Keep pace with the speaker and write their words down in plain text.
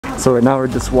So right now we're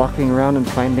just walking around and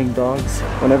finding dogs.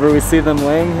 Whenever we see them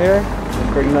laying here,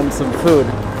 we bring them some food.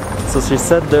 So she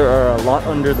said there are a lot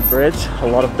under the bridge, a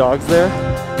lot of dogs there.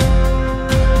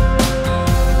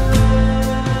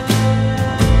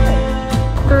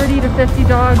 To 50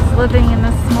 dogs living in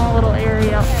this small little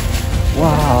area.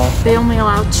 Wow. They only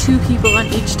allow 2 people in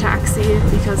each taxi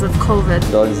because of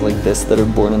COVID. Dogs like this that are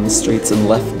born in the streets and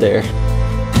left there.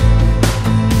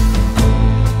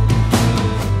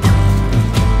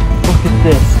 Look at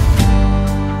this.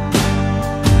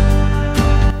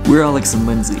 We're Alex and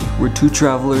Lindsay. We're 2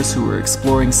 travelers who were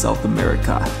exploring South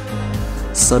America.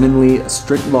 Suddenly, a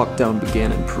strict lockdown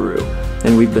began in Peru,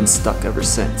 and we've been stuck ever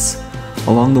since.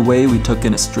 Along the way, we took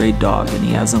in a stray dog and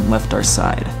he hasn't left our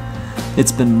side.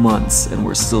 It's been months and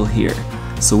we're still here,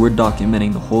 so we're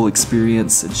documenting the whole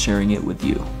experience and sharing it with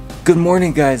you. Good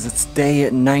morning guys, it's day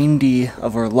 90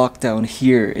 of our lockdown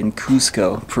here in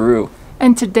Cusco, Peru.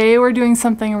 And today we're doing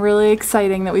something really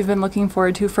exciting that we've been looking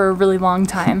forward to for a really long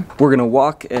time. We're gonna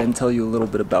walk and tell you a little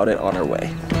bit about it on our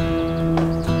way.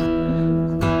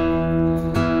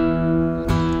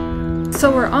 So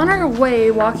we're on our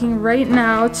way walking right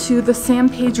now to the San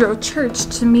Pedro Church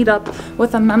to meet up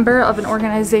with a member of an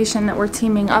organization that we're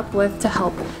teaming up with to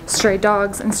help stray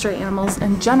dogs and stray animals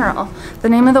in general. The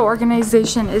name of the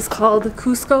organization is called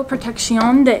Cusco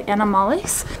PROTECCION de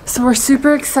Animales. So we're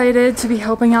super excited to be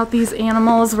helping out these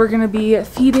animals. We're going to be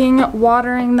feeding,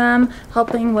 watering them,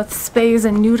 helping with spays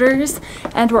and neuters,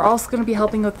 and we're also going to be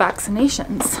helping with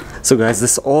vaccinations. So guys,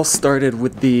 this all started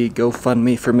with the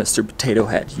GoFundMe for Mr. Potato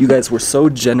Head. You guys were so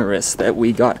generous that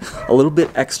we got a little bit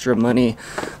extra money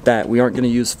that we aren't going to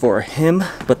use for him,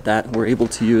 but that we're able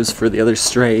to use for the other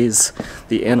strays,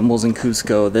 the animals in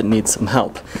Cusco that need some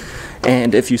help.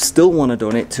 And if you still want to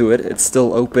donate to it, it's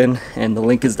still open and the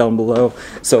link is down below.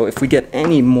 So if we get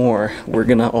any more, we're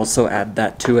going to also add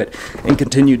that to it and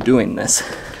continue doing this.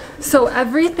 So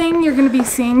everything you're going to be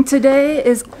seeing today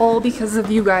is all because of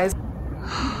you guys.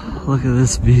 Look at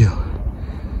this view.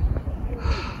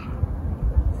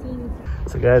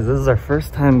 So guys, this is our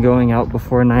first time going out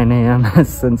before 9 a.m.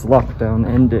 since lockdown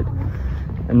ended.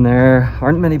 And there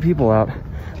aren't many people out.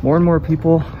 More and more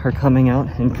people are coming out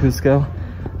in Cusco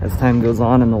as time goes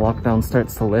on and the lockdown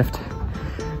starts to lift.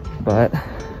 But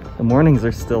the mornings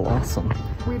are still awesome.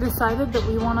 We decided that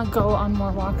we want to go on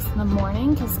more walks in the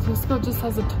morning because Cusco just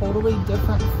has a totally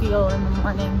different feel in the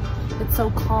morning. It's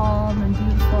so calm and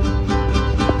beautiful.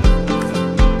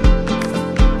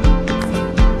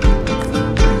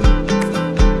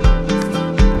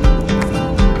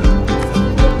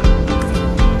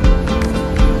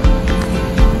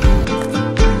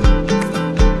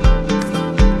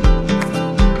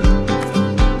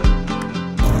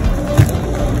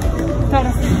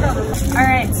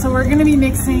 Alright, so we're going to be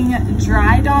mixing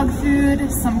dry dog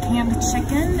food, some canned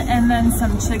chicken, and then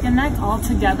some chicken neck all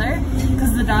together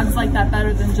because the dogs like that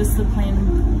better than just the plain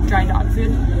dry dog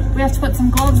food. We have to put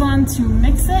some gloves on to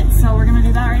mix it, so we're going to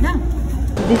do that right now.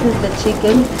 This is the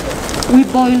chicken. We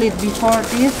boil it before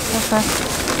this.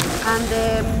 And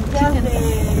the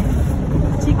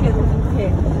chicken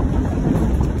head.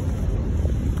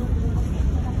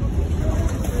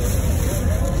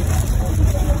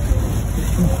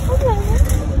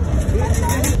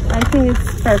 I think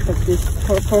it's perfect this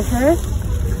for her.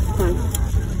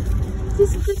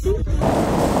 This is the thing.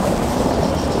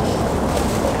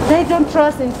 They don't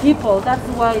trust in people. That's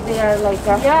why they are like.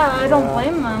 Yeah, I don't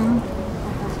blame them.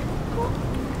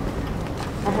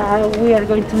 We are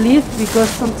going to leave because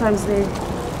sometimes they.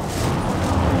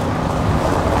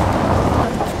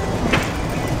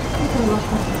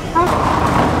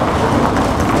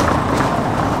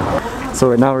 So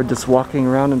right now we're just walking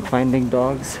around and finding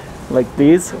dogs like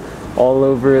these all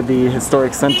over the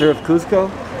historic center of Cusco.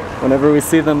 Whenever we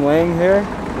see them laying here,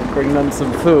 we bring them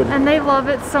some food. And they love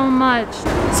it so much.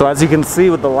 So as you can see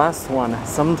with the last one,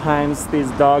 sometimes these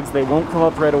dogs, they won't come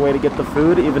up right away to get the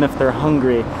food even if they're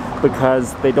hungry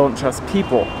because they don't trust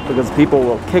people, because people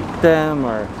will kick them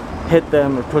or hit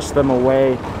them or push them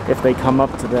away if they come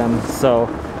up to them. So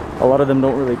a lot of them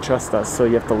don't really trust us, so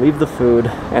you have to leave the food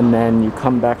and then you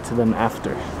come back to them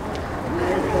after.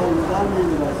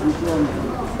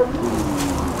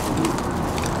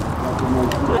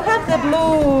 You have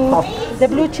the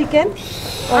blue chicken? Or you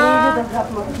don't have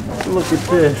more? Look at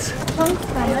this.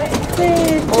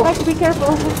 Be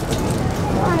careful.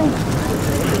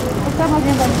 Estamos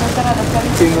viendo alimentar a las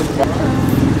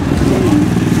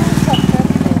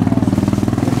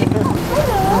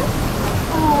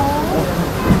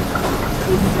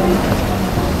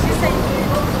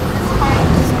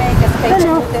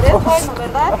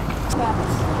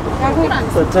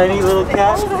A tiny little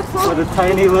cat with a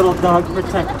tiny little dog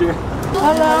protector.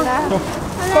 Hola.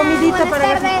 Comidita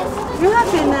para ver. You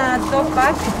have in a dog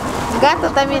bag. Gato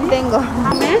también tengo.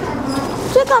 ¿Come?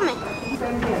 Sí, come.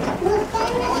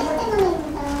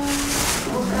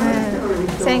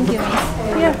 Thank you, miss.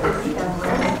 Here.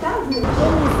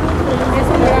 Es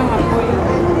un gran apoyo.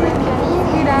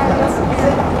 Mira,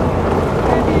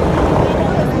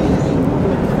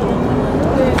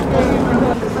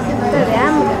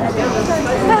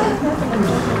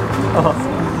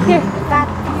 Here,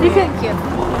 you can cute.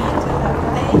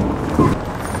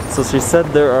 So she said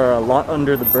there are a lot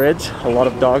under the bridge, a lot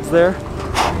of dogs there.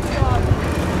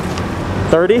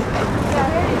 30?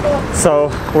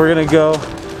 So we're gonna go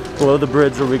below the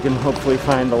bridge where we can hopefully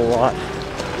find a lot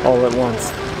all at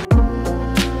once.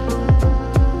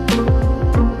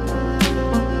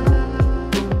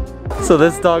 So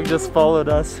this dog just followed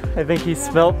us. I think he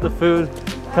smelt the food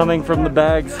coming from the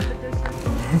bags.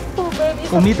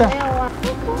 Umita.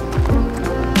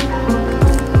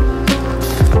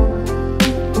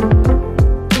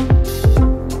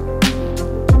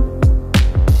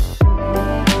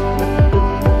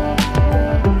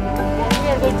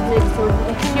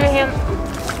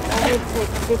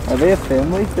 Are they a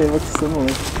family? They look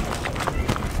similar.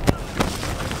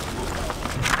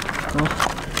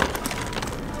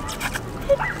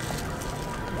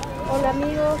 Hola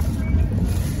amigos.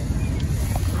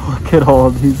 Look at all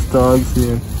of these dogs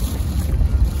here.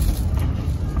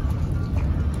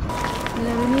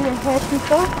 Le vení del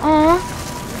ejército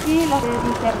y los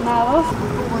internados.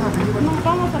 Nos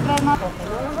vamos a traer más.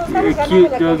 You're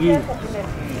cute, doggy.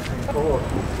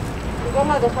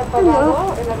 Vamos a dejar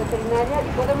pagado en la veterinaria y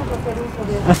podemos hacer uso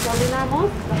de eso. Terminamos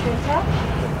la fecha.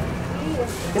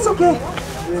 It's okay.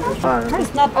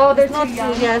 It's not, oh, it's not too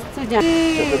young.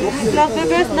 Y los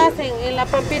bebés nacen en la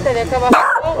pampita de acá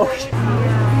abajo.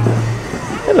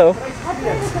 Hello.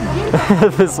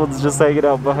 This one's just hanging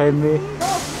out behind me.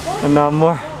 And not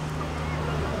more.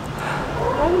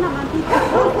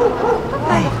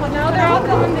 Now they're all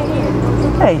coming to here.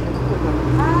 Hey.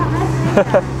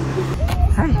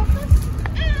 Hi.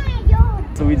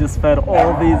 So we just fed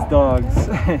all these dogs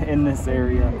in this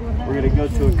area. We're gonna go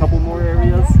to a couple more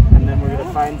areas and then we're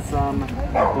gonna find some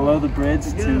below the bridge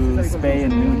to spay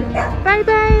and neuter. Bye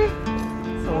bye.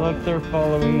 So look, they're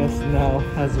following us now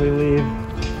as we leave.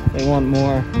 They want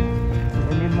more.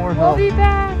 They need more help. We'll be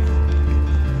back.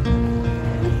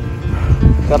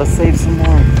 Gotta save some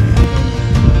more.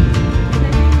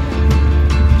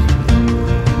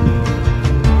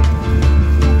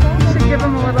 Should give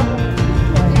them a little.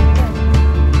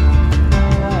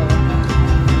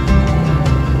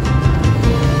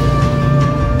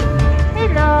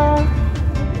 Hello.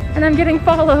 And I'm getting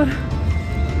followed.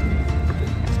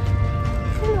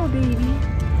 Hello, baby.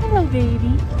 Hello,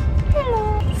 baby.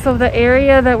 Hello. So the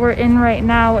area that we're in right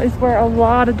now is where a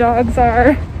lot of dogs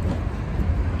are,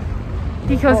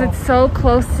 because it's so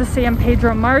close to San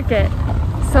Pedro Market.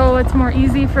 So it's more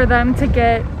easy for them to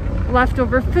get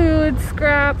leftover food,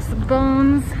 scraps,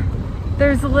 bones.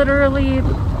 There's literally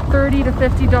 30 to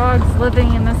 50 dogs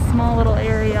living in this small little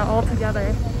area all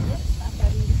together.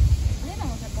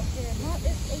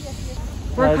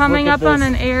 We're Guys, coming look up at on this.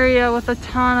 an area with a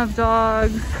ton of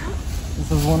dogs.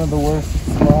 This is one of the worst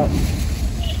spots.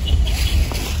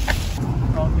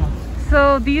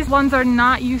 So these ones are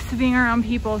not used to being around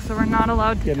people, so we're not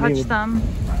allowed to Get me touch with- them.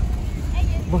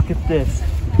 Look at this.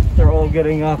 They're all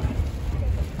getting up.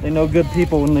 They know good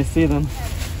people when they see them.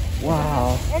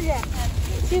 Wow.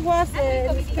 She was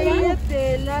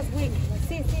stayed last week.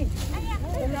 Sí, sí.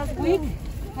 Last week.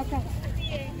 Okay.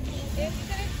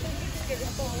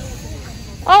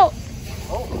 Oh!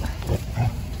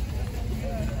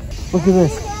 Look at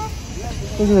this.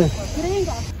 Look at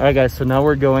this. Alright guys, so now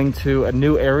we're going to a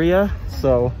new area.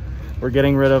 So we're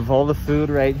getting rid of all the food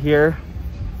right here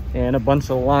and a bunch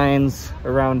of lines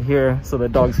around here so the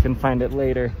dogs can find it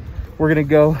later. We're gonna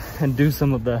go and do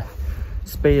some of the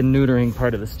spay and neutering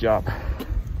part of this job.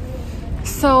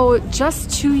 So just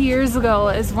 2 years ago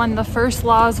is when the first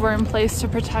laws were in place to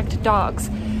protect dogs.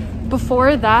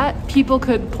 Before that, people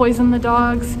could poison the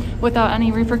dogs without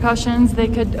any repercussions. They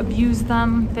could abuse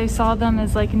them. They saw them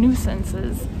as like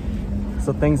nuisances.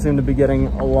 So things seem to be getting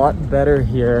a lot better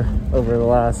here over the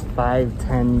last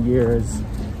 5-10 years.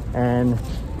 And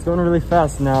it's going really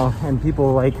fast now. And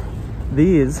people like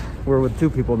these, we're with 2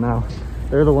 people now,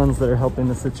 they're the ones that are helping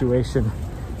the situation.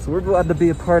 So we're glad to be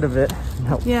a part of it and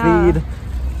help feed,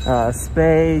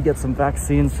 spay, get some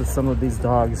vaccines to some of these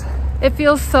dogs. It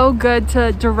feels so good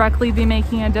to directly be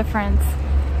making a difference.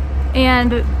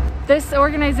 And this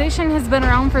organization has been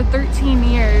around for 13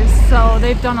 years, so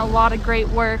they've done a lot of great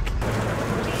work.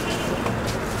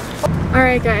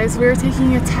 Alright guys, we're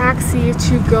taking a taxi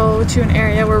to go to an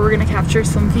area where we're going to capture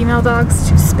some female dogs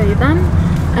to spay them.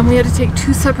 And we had to take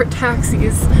 2 separate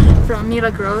taxis from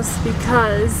Milagros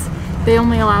because they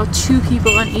only allow 2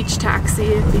 people in each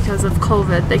taxi because of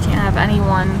COVID. They can't have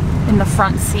anyone in the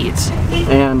front seat.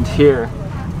 And here,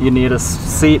 you need a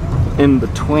seat in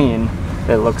between.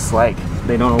 It looks like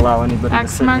they don't allow anybody to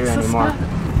sit here anymore.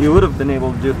 You would have been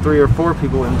able to do 3 or 4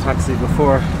 people in taxi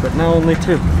before, but now only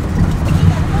 2.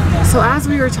 So as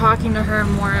we were talking to her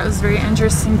more, it was very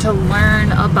interesting to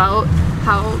learn about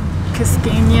how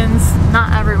Cuscanians,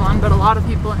 not everyone, but a lot of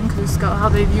people in Cusco, how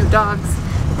they view dogs.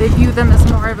 They view them as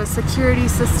more of a security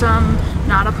system,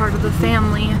 not a part of the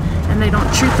family, and they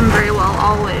don't treat them very well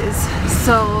always.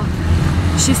 So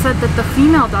she said that the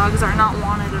female dogs are not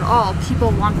wanted at all.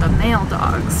 People want the male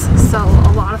dogs. So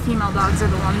a lot of female dogs are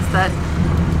the ones that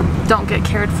don't get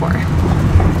cared for.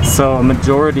 So a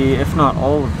majority, if not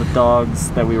all of the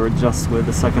dogs that we were just with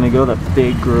a second ago, that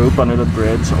big group under the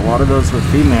bridge, a lot of those were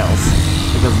females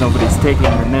because nobody's taking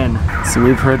them in. So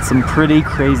we've heard some pretty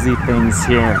crazy things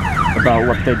here about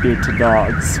what they do to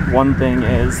dogs. One thing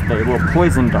is they will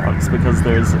poison dogs because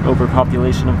there's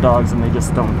overpopulation of dogs and they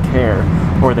just don't care,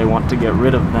 or they want to get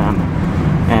rid of them.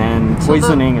 And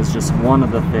poisoning is just one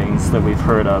of the things that we've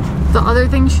heard of. The other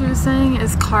thing she was saying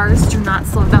is cars do not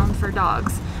slow down for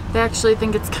dogs. They actually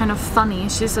think it's kind of funny.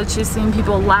 She said she's seen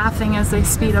people laughing as they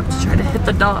speed up to try to hit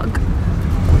the dog.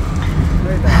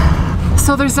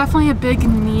 So there's definitely a big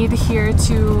need here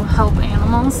to help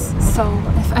animals. So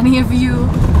if any of you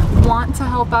want to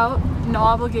help out, no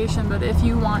obligation, but if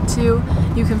you want to,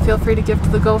 you can feel free to give to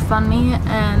the GoFundMe,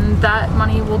 and that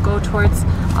money will go towards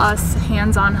us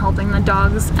hands-on helping the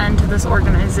dogs and to this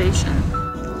organization.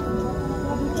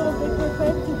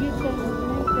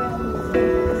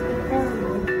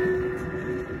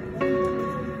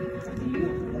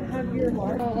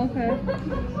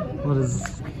 What is...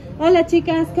 Hola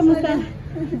chicas, ¿cómo están?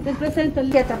 Te presento el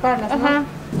día atraparlas, ¿no?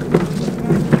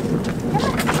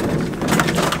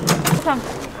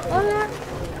 Hola.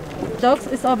 Dogs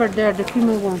is over there, the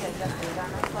female one.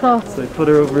 So they put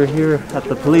her over here at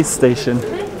the police station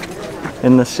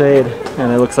in the shade,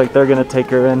 and it looks like they're gonna take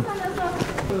her in.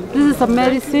 this is a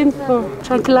medicine for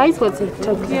tranquilize, what's it?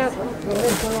 Yeah.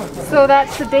 So that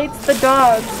sedates the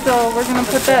dog, so we're gonna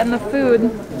put that in the food.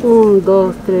 1,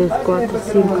 2, 3, 4, 5,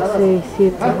 6, 7,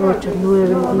 8, 9,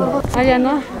 10. Ah, ya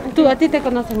no. Tú, a ti te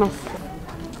conoces más.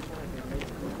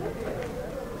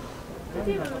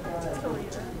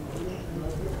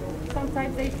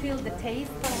 Sometimes they feel the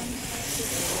taste.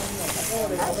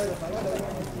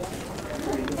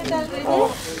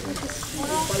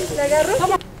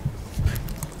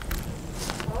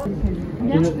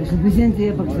 ¿Es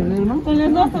suficiente para que se duerman? Con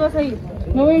las dos te vas a ir.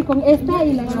 Me voy a ir con esta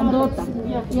y la grandota.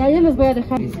 Y a ella les voy a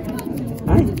dejar.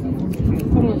 Ay.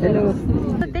 Hello.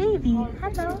 The baby.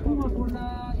 Hello.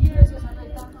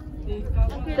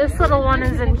 This little one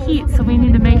is in heat, so we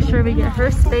need to make sure we get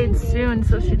her spayed soon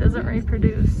so she doesn't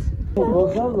reproduce.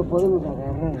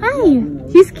 Hi,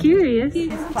 he's curious.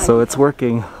 So it's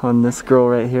working on this girl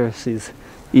right here. She's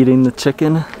eating the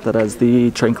chicken that has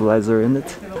the tranquilizer in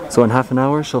it. So in half an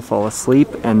hour she'll fall asleep,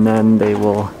 and then they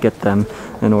will get them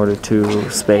in order to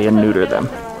spay and neuter them.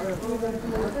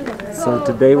 So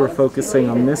today we're focusing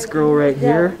on this girl right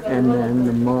here, and then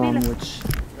the mom, which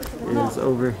is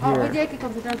over here.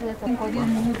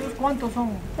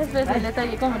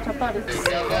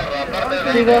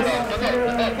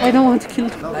 I don't want to kill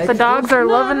them. The dogs are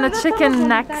loving the chicken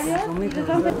necks.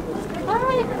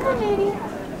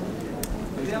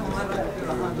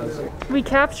 We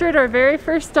captured our very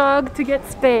first dog to get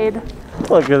spayed.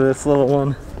 Look at this little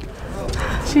one.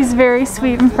 She's very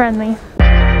sweet and friendly.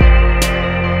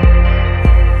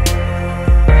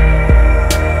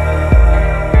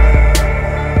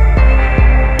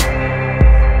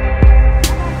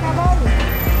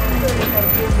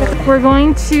 We're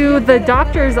going to the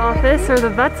doctor's office or the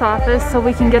vet's office so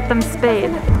we can get them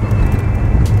spayed.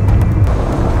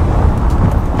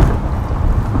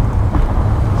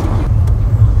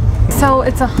 So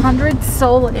it's 100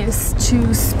 soles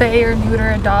to spay or neuter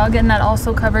a dog, and that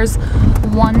also covers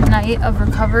 1 night of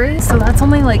recovery. So that's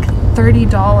only like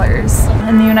 $30.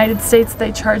 In the United States,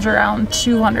 they charge around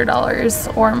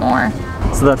 $200 or more.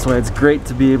 So that's why it's great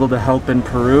to be able to help in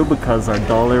Peru, because our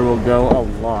dollar will go a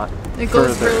lot It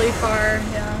goes further. really far,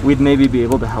 yeah. We'd maybe be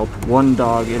able to help 1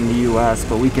 dog in the US,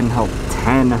 but we can help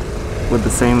 10 with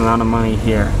the same amount of money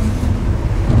here.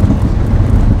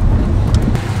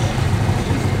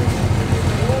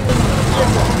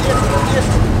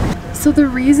 So the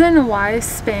reason why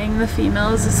spaying the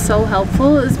females is so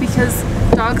helpful is because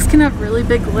dogs can have really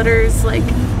big litters, like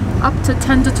up to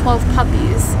 10 to 12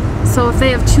 puppies. So if they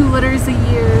have 2 litters a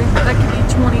year, that could be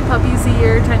 20 puppies a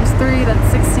year times 3,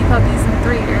 that's 60 puppies in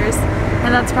 3 years.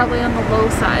 And that's probably on the low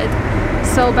side.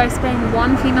 So by spaying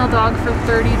 1 female dog for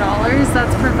 $30,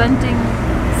 that's preventing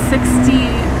 60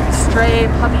 stray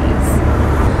puppies.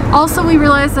 Also, we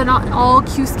realized that not all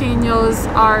Cusqueños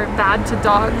are bad to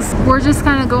dogs. We're just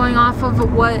kind of going off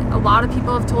of what a lot of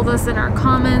people have told us in our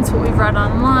comments, what we've read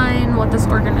online, what this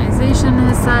organization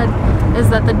has said, is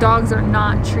that the dogs are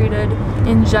not treated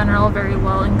in general very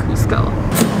well in Cusco.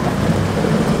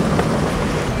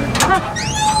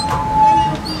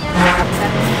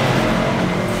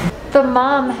 The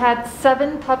mom had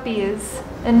 7 puppies,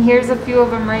 and here's a few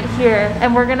of them right here,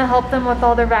 and we're gonna help them with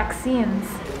all their vaccines.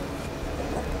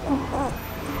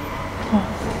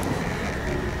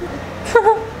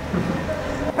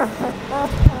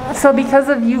 So because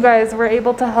of you guys, we're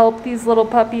able to help these little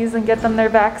puppies and get them their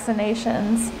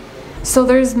vaccinations. So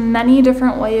there's many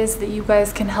different ways that you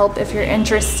guys can help if you're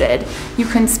interested. You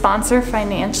can sponsor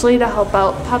financially to help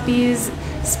out puppies,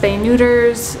 spay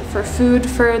neuters, for food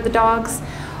for the dogs.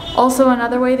 Also,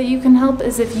 another way that you can help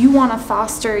is if you want to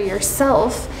foster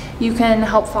yourself, you can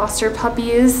help foster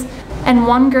puppies. And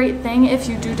one great thing, if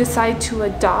you do decide to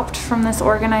adopt from this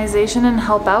organization and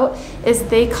help out, is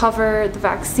they cover the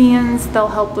vaccines. They'll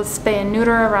help with spay and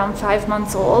neuter around 5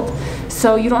 months old.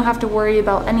 So you don't have to worry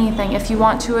about anything. If you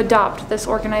want to adopt, this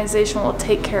organization will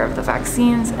take care of the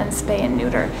vaccines and spay and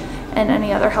neuter and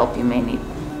any other help you may need.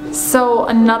 So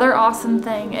another awesome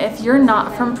thing, if you're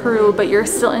not from Peru but you're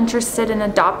still interested in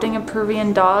adopting a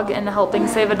Peruvian dog and helping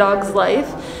save a dog's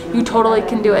life, you totally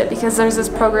can do it, because there's this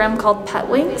program called Pet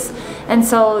Wings, and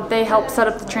so they help set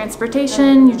up the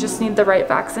transportation. You just need the right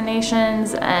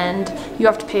vaccinations and you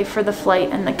have to pay for the flight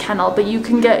and the kennel, but you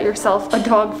can get yourself a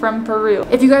dog from Peru.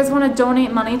 If you guys want to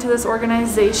donate money to this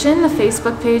organization, the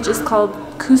Facebook page is called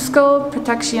Cusco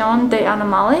PROTECCION de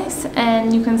Animales,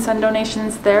 and you can send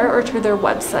donations there or to their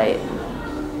website.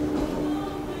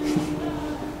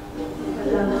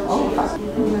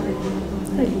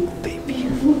 Baby.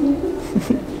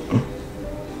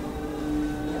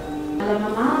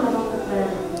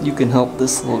 You can help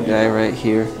this little guy right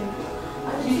here.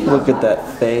 Look at that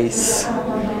face.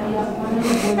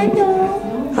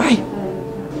 Hello. Hi.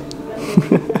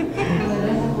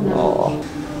 Aw.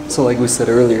 So like we said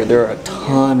earlier, there are a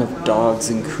ton of dogs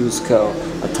in Cusco,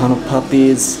 a ton of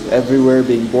puppies everywhere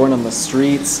being born on the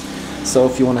streets. So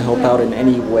if you want to help out in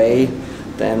any way,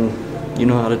 then you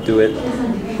know how to do it.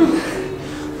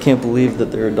 Can't believe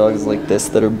that there are dogs like this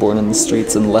that are born in the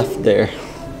streets and left there.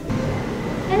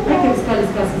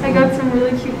 I got some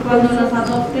really cute clothes.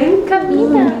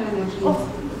 Camina.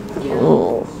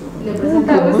 Oh.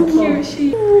 That was cute.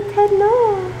 She.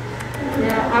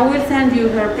 Yeah, I will send you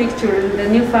her picture, the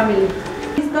new family.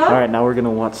 Alright, now we're gonna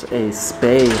watch a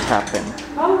spay happen.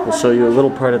 We'll show you a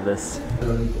little part of this.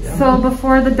 So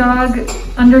before the dog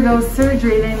undergoes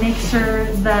surgery, they make sure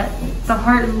that the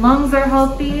heart and lungs are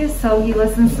healthy. So he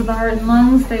listens to the heart and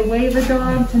lungs. They weigh the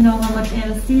dog to know how much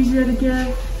anesthesia to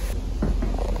give.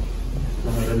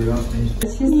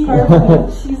 She's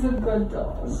perfect. She's a good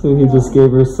dog. So he just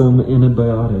gave her some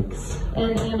antibiotics.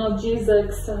 And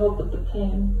analgesics to help with the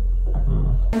pain.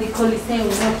 The Coliseum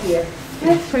up here.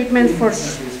 Treatment for,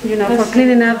 for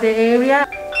cleaning up the area.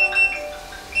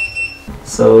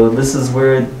 So this is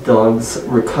where dogs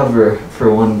recover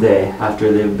for one day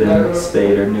after they've been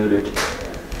spayed or neutered.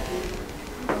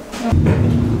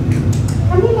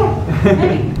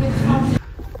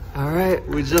 Alright,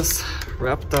 we just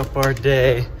wrapped up our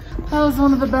day. That was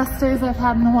one of the best days I've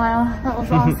had in a while. That was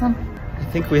awesome. I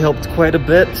think we helped quite a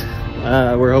bit.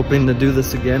 We're hoping to do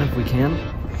this again if we can.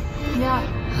 Yeah.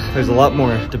 There's a lot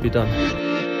more to be done.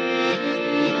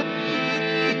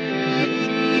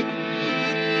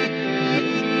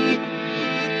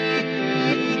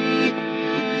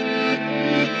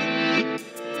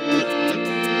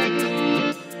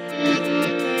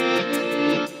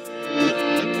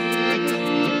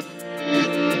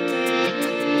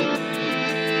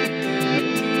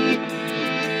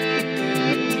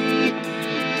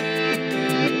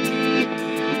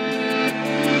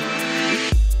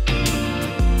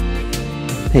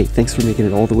 Hey, thanks for making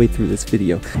it all the way through this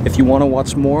video. If you want to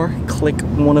watch more, click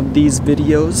one of these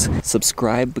videos.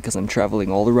 Subscribe, because I'm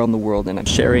traveling all around the world and I'm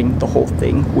sharing the whole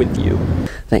thing with you.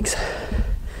 Thanks.